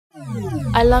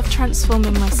I love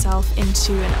transforming myself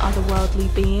into an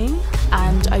otherworldly being,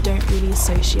 and I don't really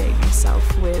associate myself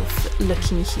with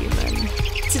looking human.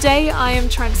 Today I am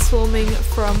transforming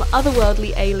from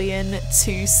otherworldly alien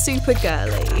to super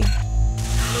girly.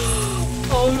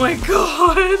 Oh my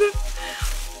god!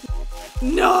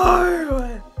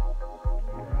 No!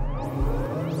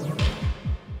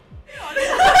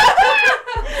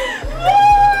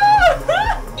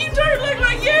 You don't look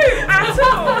like you at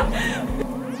all!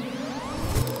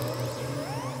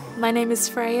 My name is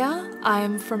Freyja,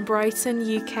 I'm from Brighton,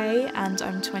 UK, and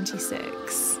I'm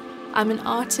 26. I'm an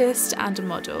artist and a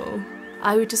model.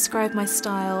 I would describe my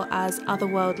style as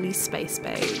otherworldly space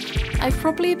babe. I've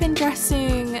probably been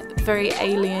dressing very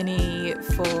alien-y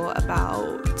for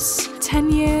about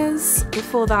 10 years.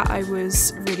 Before that I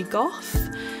was really goth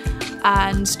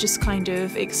and just kind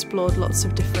of explored lots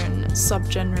of different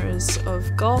subgenres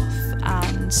of goth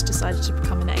and decided to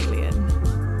become an alien.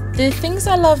 The things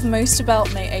I love most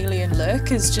about my alien look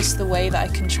is just the way that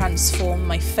I can transform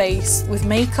my face with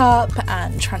makeup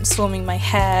and transforming my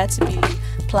hair to be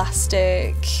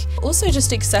plastic. Also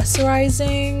just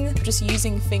accessorizing, just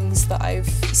using things that I've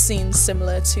seen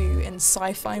similar to in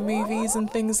sci-fi movies and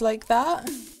things like that.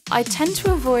 I tend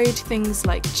to avoid things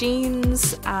like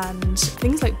jeans and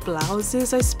things like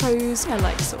blouses, I suppose. I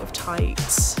like sort of tight,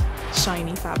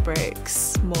 shiny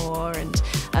fabrics more, and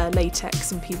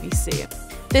latex and PVC.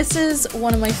 This is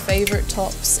one of my favourite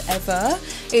tops ever.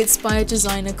 It's by a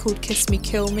designer called Kiss Me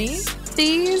Kill Me.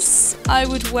 These I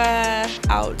would wear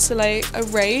out to like a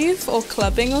rave or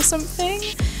clubbing or something.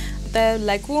 They're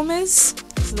leg warmers,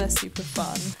 so they're super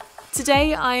fun.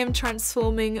 Today I am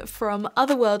transforming from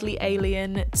otherworldly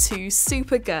alien to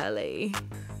super girly.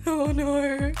 Oh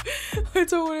no, I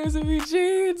don't want it to be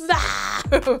jeans.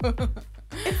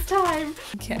 It's time.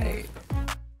 Okay.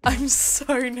 I'm so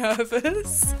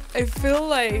nervous. I feel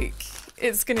like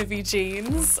it's gonna be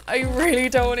jeans. I really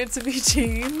don't want it to be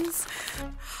jeans.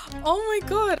 Oh my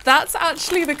god, that's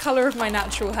actually the colour of my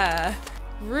natural hair.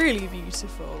 Really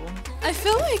beautiful. I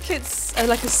feel like it's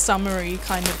like a summery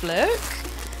kind of look.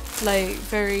 Like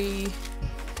very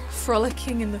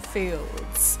frolicking in the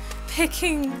fields,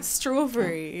 picking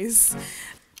strawberries.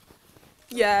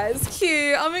 Yeah, it's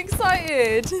cute. I'm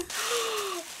excited.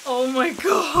 Oh my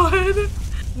god.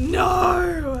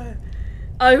 No!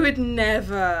 I would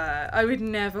never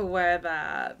wear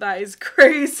that. That is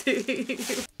crazy.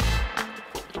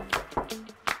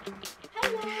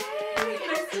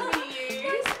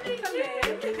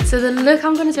 So the look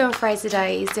I'm going to do on Freyja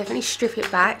today is definitely strip it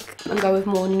back and go with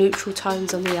more neutral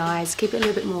tones on the eyes, keep it a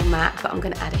little bit more matte, but I'm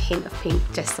going to add a hint of pink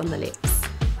just on the lips.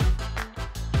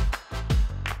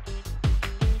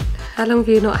 How long have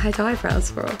you not had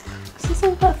eyebrows for? Since I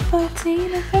was about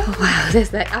 13, I think. Oh wow,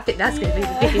 I think that's going to be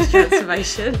the biggest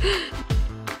transformation.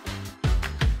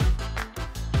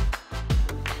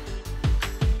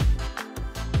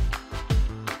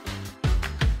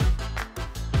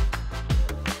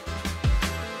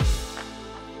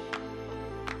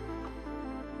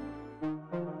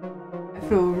 I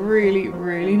feel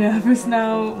really nervous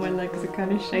now. My legs are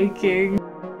kind of shaking.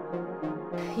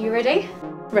 You ready?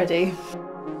 Ready.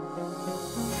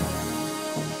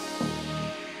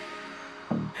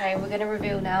 Okay, we're going to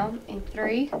reveal now in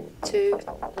 3, 2,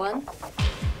 1.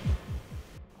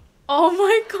 Oh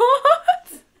my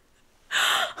god!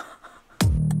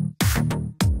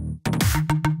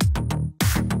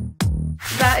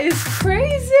 That is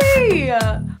crazy!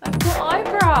 I've got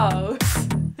eyebrows.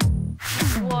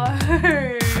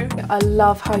 Whoa! I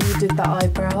love how you did the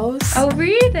eyebrows. Oh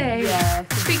really? Yeah.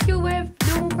 Think you'll wear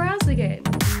normal brows again?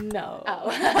 No. Oh.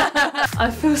 I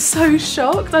feel so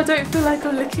shocked. I don't feel like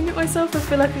I'm looking at myself. I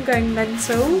feel like I'm going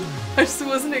mental. I just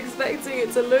wasn't expecting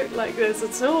it to look like this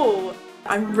at all.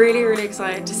 I'm really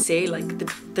excited to see like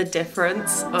the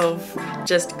difference of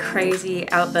just crazy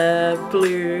out there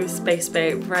blue space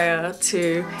babe Freyja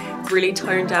to really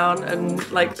toned down and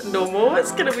like normal.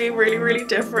 It's gonna be really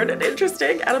different and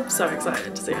interesting, and I'm so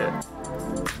excited to see it.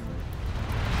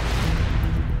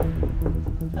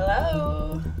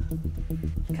 Hello.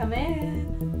 Come in.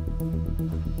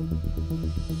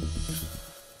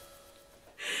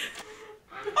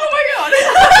 Oh my god!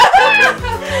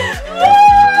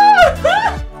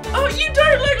 Oh, you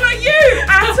don't look like you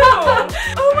at all!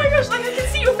 Oh my gosh, like I can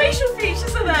see your facial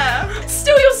features are there.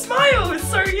 Still your smile is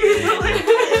so you, but like,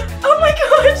 oh my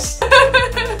gosh!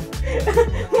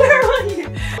 Where are you?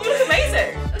 You look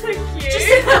amazing. Thank you. Just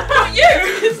not you!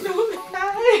 It's not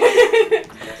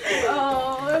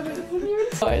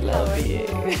Oh, I love you.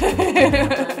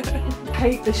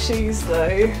 Hate the shoes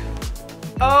though.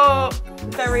 Oh,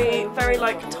 very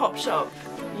like Topshop.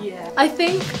 Yeah. I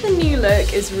think the new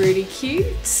look is really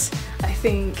cute. I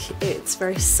think it's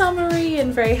very summery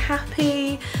and very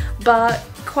happy, but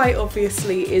quite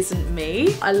obviously isn't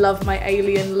me. I love my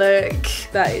alien look.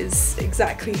 That is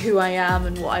exactly who I am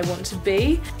and what I want to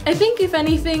be. I think if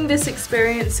anything, this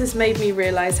experience has made me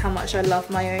realise how much I love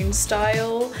my own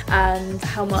style and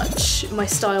how much my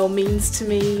style means to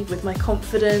me with my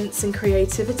confidence and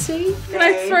creativity. Can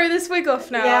I throw this wig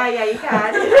off now? Yeah, you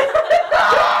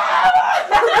can.